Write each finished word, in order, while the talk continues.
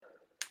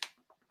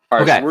All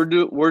right, so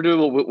Okay. we're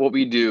doing what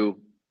we do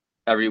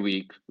every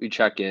week. We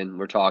check in,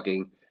 we're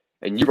talking,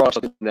 and you brought up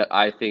something that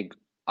I think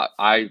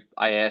I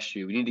asked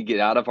you. We need to get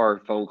out of our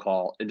phone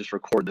call and just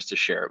record this to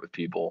share it with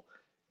people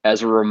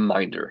as a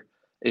reminder,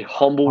 a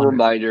humble 100.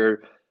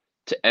 reminder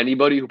to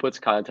anybody who puts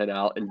content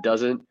out and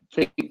doesn't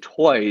think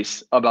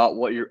twice about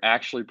what you're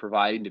actually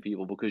providing to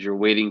people because you're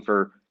waiting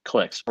for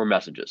clicks or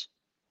messages.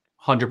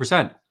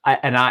 100%.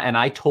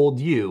 I told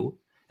you,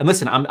 and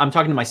listen, I'm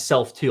talking to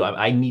myself too.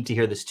 I need to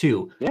hear this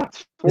too. Yeah,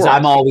 Because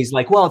I'm always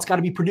like, well, it's got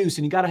to be produced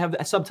and you got to have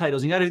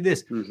subtitles. And you got to do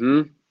this.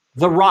 Mm-hmm.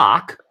 The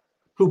Rock,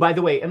 who, by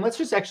the way, and let's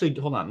just actually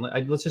hold on.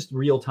 Let's just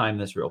real time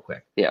this real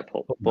quick. Yeah,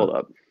 pull it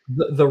up.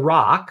 The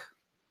Rock.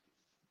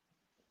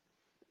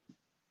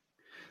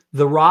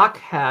 The Rock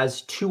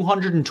has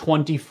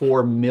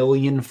 224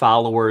 million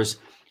followers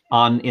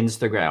on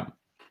Instagram.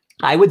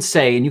 I would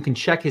say, and you can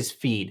check his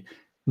feed,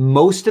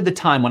 most of the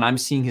time when I'm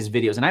seeing his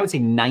videos, and I would say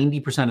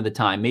 90% of the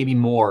time, maybe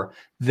more,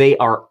 they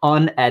are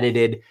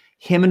unedited.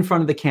 Him in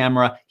front of the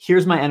camera.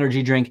 Here's my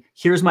energy drink.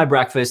 Here's my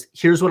breakfast.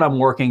 Here's what I'm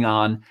working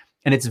on.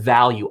 And it's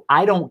value.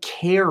 I don't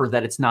care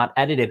that it's not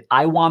edited.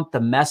 I want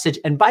the message.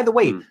 And by the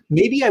way,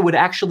 maybe I would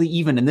actually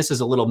even, and this is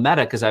a little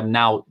meta because I'm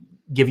now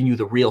giving you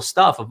the real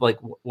stuff of like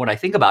what I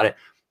think about it.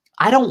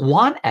 I don't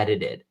want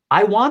edited.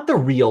 I want the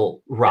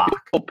real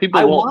Rock.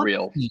 People want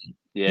real.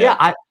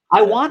 Yeah.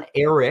 I want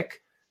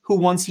Eric, who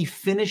once he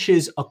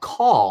finishes a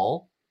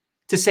call,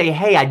 to say,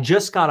 hey, I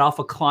just got off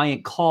a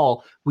client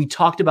call. We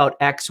talked about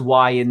X,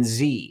 Y, and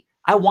Z.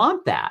 I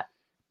want that.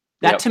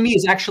 That to me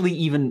is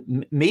actually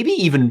maybe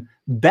even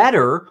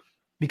better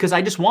because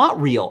I just want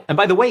real. And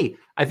by the way,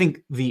 I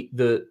think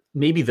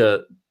maybe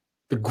the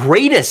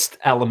greatest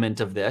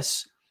element of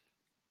this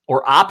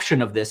or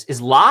option of this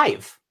is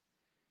live.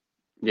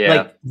 Yeah.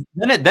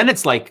 Like then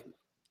it's like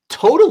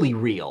totally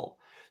real.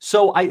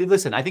 So I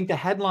think the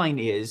headline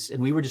is,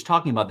 and we were just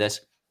talking about this,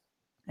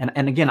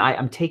 and again,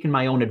 I'm taking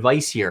my own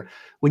advice here.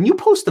 When you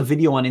post a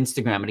video on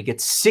Instagram and it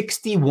gets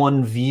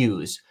 61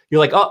 views,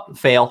 you're like, oh,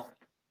 fail.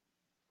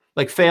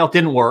 Like fail,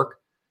 didn't work.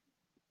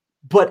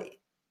 But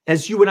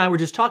as you and I were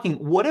just talking,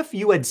 what if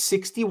you had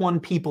 61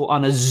 people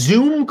on a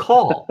Zoom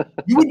call?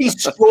 You would be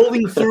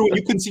scrolling through and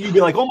you can see, you'd be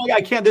like, oh my God,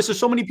 I can't, there's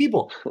so many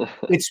people.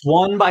 It's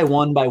one by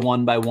one by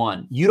one by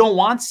one. You don't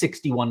want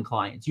 61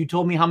 clients. You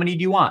told me how many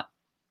do you want?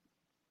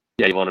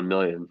 Yeah, you want 1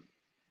 million.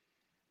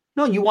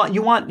 No,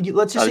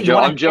 let's just say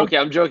I'm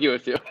joking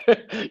with you.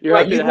 You're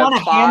right, you want a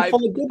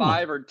handful of good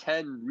 5 or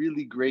 10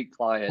 really great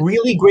clients.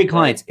 Really great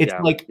clients. Right?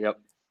 It's like yep.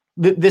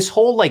 This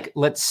whole like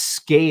let's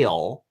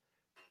scale.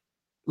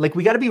 Like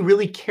we got to be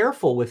really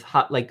careful with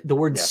like the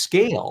word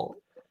scale,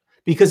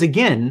 because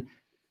again,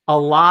 a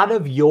lot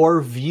of your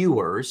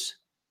viewers,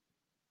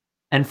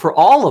 and for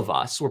all of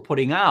us, we're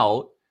putting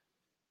out,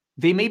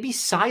 they may be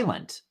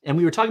silent. And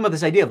we were talking about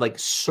this idea of like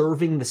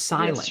serving the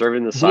silent. Yeah,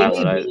 serving the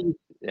silent.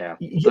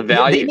 The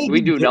value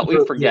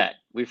we forget.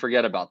 We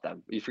forget about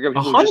them. We forget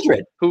people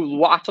who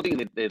watch something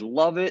and they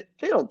love it.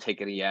 They don't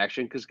take any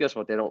action because guess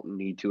what? They don't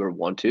need to or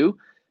want to,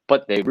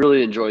 but they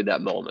really enjoyed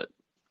that moment.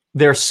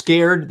 They're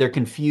scared. They're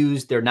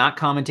confused. They're not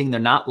commenting.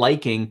 They're not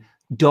liking.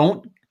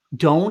 Don't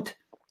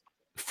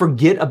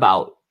forget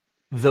about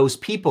those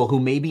people who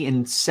maybe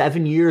in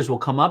 7 years will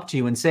come up to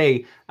you and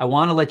say, I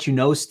want to let you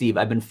know, Steve,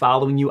 I've been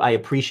following you. I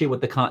appreciate what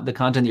the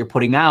content that you're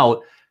putting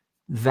out.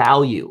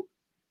 Value.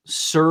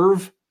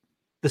 Serve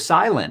the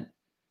silent.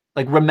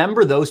 Like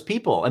remember those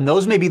people. And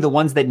those may be the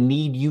ones that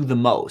need you the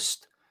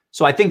most.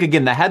 So I think,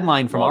 again, the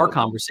headline from our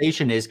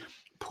conversation is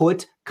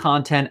put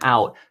content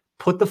out.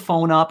 Put the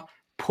phone up.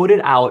 Put it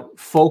out.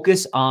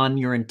 Focus on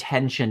your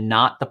intention,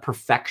 not the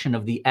perfection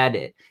of the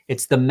edit.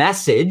 It's the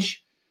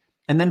message.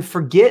 And then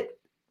forget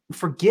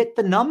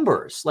the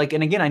numbers. Like,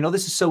 and again, I know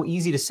this is so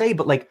easy to say,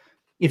 but like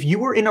if you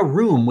were in a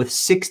room with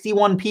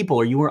 61 people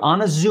or you were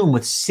on a Zoom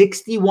with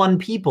 61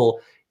 people,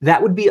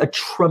 that would be a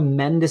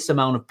tremendous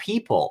amount of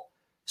people.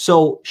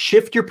 So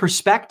shift your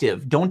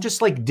perspective. Don't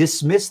just like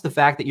dismiss the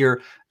fact that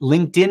your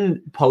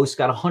LinkedIn post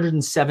got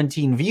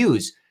 117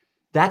 views.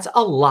 That's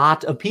a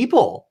lot of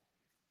people.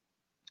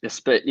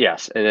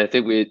 Yes. And I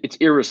think it's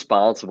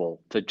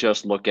irresponsible to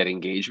just look at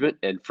engagement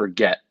and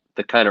forget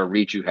the kind of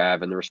reach you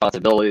have and the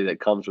responsibility that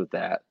comes with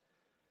that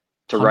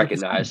to 100%.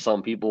 Recognize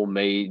some people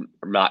may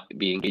not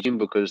be engaging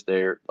because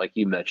they're, like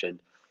you mentioned,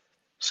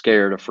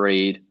 scared,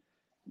 afraid,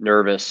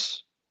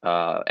 nervous,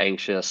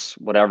 anxious,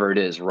 whatever it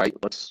is, right?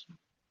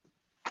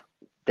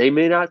 They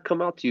may not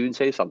come out to you and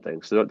say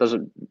something. So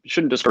it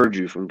shouldn't discourage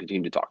you from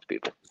continuing to talk to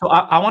people. So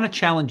I want to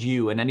challenge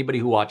you and anybody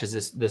who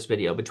watches this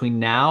video between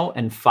now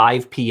and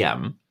 5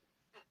 p.m.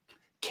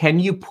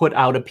 Can you put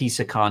out a piece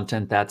of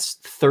content that's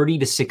 30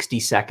 to 60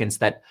 seconds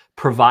that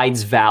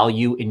provides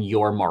value in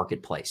your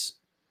marketplace?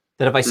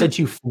 That if I said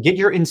to you, forget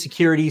your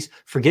insecurities,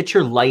 forget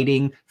your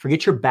lighting,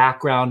 forget your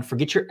background,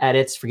 forget your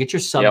edits, forget your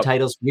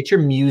subtitles, forget your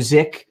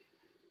music,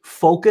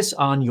 focus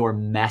on your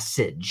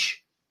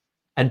message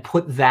and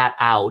put that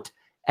out.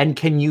 And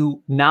can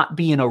you not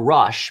be in a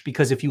rush?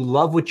 Because if you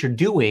love what you're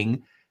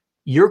doing,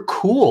 you're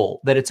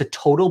cool that it's a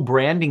total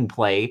branding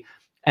play.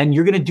 And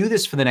you're going to do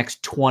this for the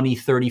next 20,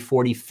 30,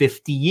 40,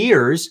 50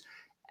 years.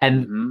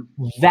 And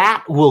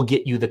that will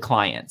get you the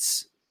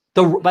clients.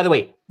 By the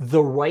way,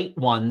 the right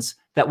ones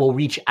that will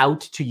reach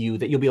out to you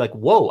that you'll be like,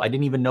 whoa, I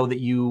didn't even know that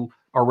you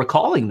are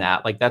recalling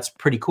that. Like, that's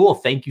pretty cool.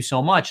 Thank you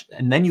so much.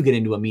 And then you get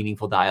into a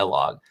meaningful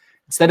dialogue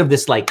instead of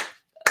this like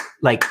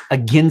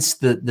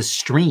against the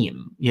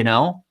stream, you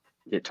know?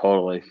 Yeah,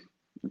 totally.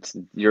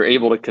 You're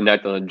able to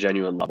connect on a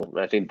genuine level. And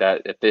I think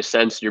that if they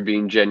sense you're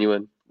being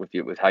genuine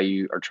with how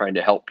you are trying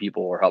to help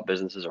people or help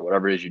businesses or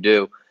whatever it is you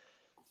do,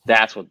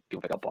 that's what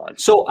people pick up on.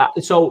 So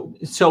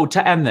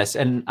to end this,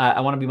 and I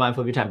want to be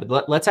mindful of your time,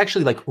 but let's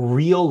actually like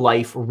real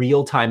life,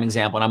 real time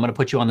example. And I'm going to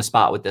put you on the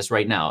spot with this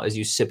right now as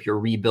you sip your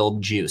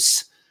Rebuild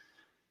juice.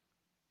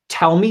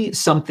 Tell me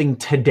something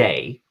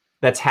today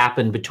that's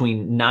happened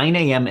between 9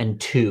 a.m. and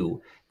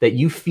 2 that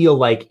you feel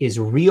like is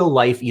real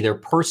life, either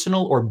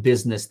personal or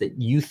business, that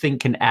you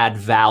think can add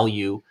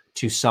value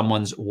to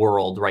someone's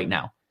world right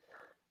now.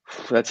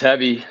 That's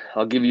heavy.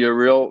 I'll give you a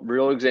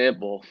real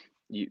example.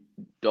 You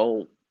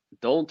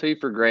don't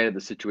take for granted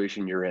the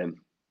situation you're in.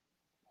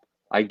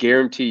 I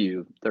guarantee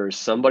you there is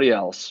somebody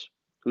else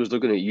who's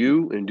looking at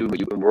you and doing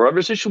you in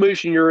whatever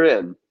situation you're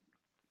in,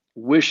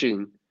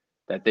 wishing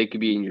that they could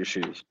be in your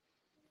shoes.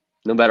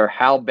 No matter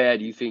how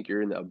bad you think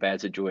you're in a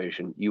bad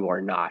situation, you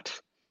are not.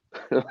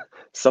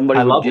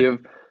 Somebody would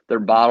give their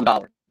bottom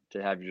dollar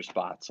to have your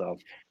spot. So,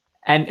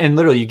 and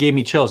literally, you gave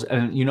me chills.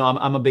 And you know,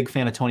 I'm a big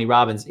fan of Tony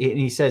Robbins, and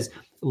he says,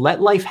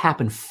 "Let life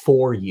happen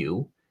for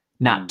you,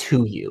 not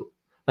to you."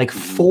 Like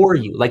for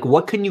you, like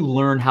what can you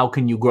learn? How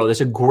can you grow?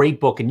 There's a great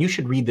book, and you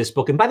should read this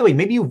book. And by the way,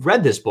 maybe you've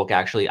read this book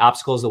actually,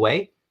 Obstacles the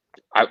Way.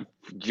 Are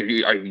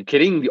you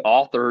kidding? The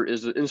author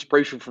is the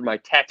inspiration for my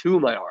tattoo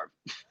on my arm.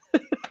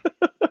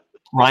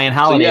 Ryan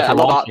Holiday.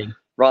 So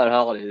Ryan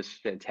Holiday is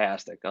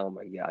fantastic. Oh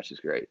my gosh, he's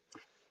great.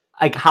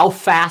 Like, how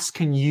fast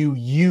can you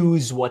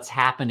use what's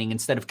happening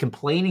instead of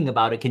complaining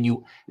about it? Can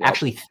you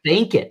actually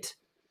thank it?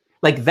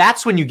 Like,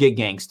 that's when you get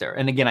gangster.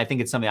 And again, I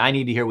think it's something I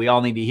need to hear. We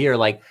all need to hear,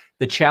 like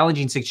the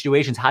challenging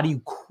situations. How do you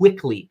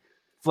quickly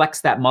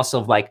flex that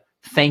muscle of like,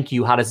 thank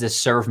you. How does this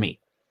serve me?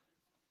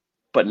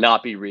 But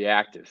not be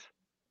reactive,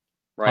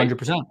 right?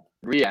 100%.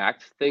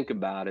 React, think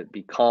about it,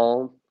 be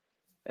calm,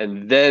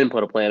 and then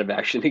put a plan of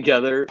action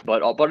together,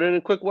 but in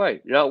a quick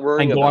way. You're not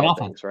worrying about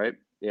things, right?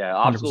 Yeah,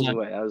 Obstacles the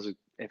Way. That was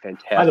a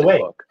fantastic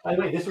book. By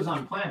the way, this was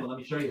unplanned, but let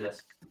me show you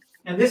this.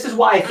 And this is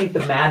why I think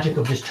the magic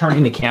of just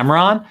turning the camera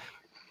on.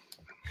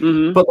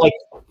 But like,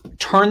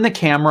 turn the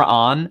camera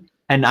on,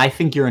 and I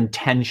think your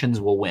intentions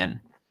will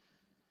win.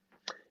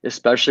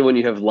 Especially when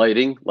you have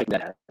lighting like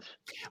that.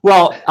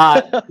 Well,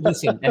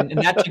 listen, and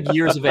that took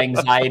years of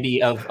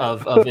anxiety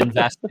of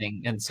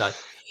investing and such.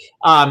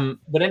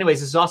 But anyways,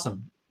 this is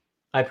awesome.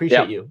 I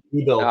appreciate you.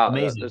 You build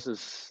amazing. This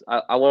is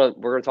we're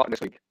gonna talk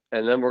next week,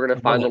 and then we're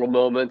gonna find little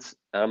moments,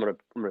 and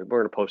we're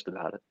gonna post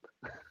about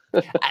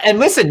it. And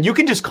listen, you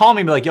can just call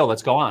me and be like, "Yo,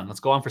 let's go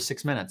on for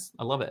 6 minutes."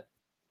 I love it.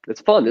 It's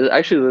fun.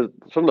 Actually,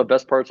 some of the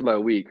best parts of my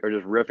week are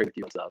just riffing with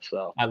you stuff.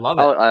 So I love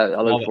it.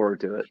 I look forward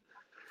to it.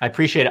 I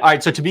appreciate it. All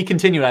right, so to be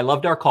continued. I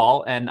loved our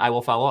call, and I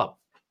will follow up.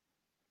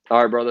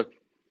 All right, brother.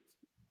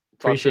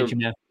 Appreciate you,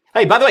 man.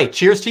 Hey, by the way,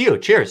 cheers to you.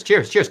 Cheers.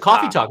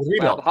 Coffee talk with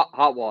Rebuild.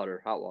 Hot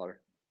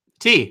water.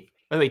 Tea.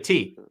 By the way,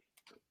 tea.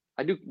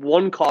 I do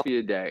one coffee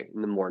a day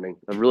in the morning.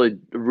 A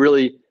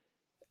really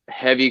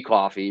heavy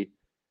coffee.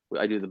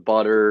 I do the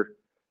butter.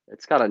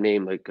 It's got a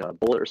name like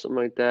Bullet or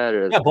something like that.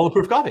 Yeah,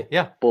 Bulletproof Coffee.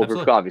 Yeah,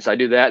 Bulletproof Coffee. So I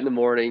do that in the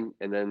morning,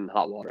 and then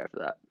hot water after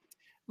that.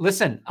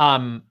 Listen,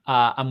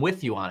 I'm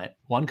with you on it.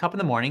 1 cup in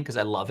the morning because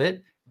I love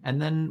it,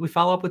 and then we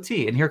follow up with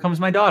tea. And here comes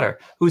my daughter,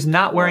 who's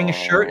not wearing a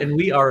shirt, and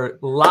we are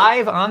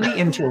live on the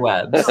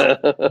interwebs.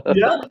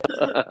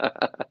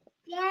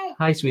 Yeah.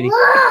 Hi, sweetie.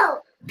 Whoa!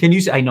 Can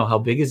you say? I know, how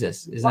big is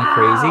this? Isn't that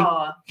crazy?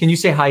 Can you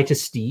say hi to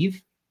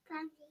Steve?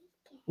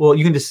 Well,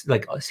 you can just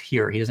like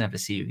hear. He doesn't have to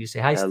see you. You say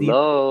hi, Steve.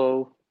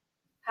 Hello.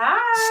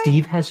 Hi.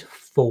 Steve has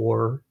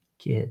 4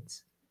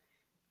 kids.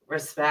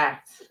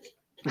 Respect.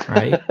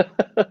 Right?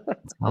 I'm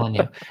telling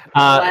you.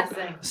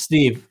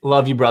 Steve,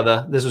 love you,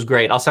 brother. This was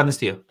great. I'll send this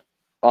to you.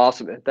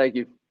 Awesome, man. Thank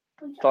you.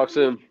 Talk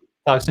soon.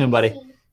 Talk soon, buddy.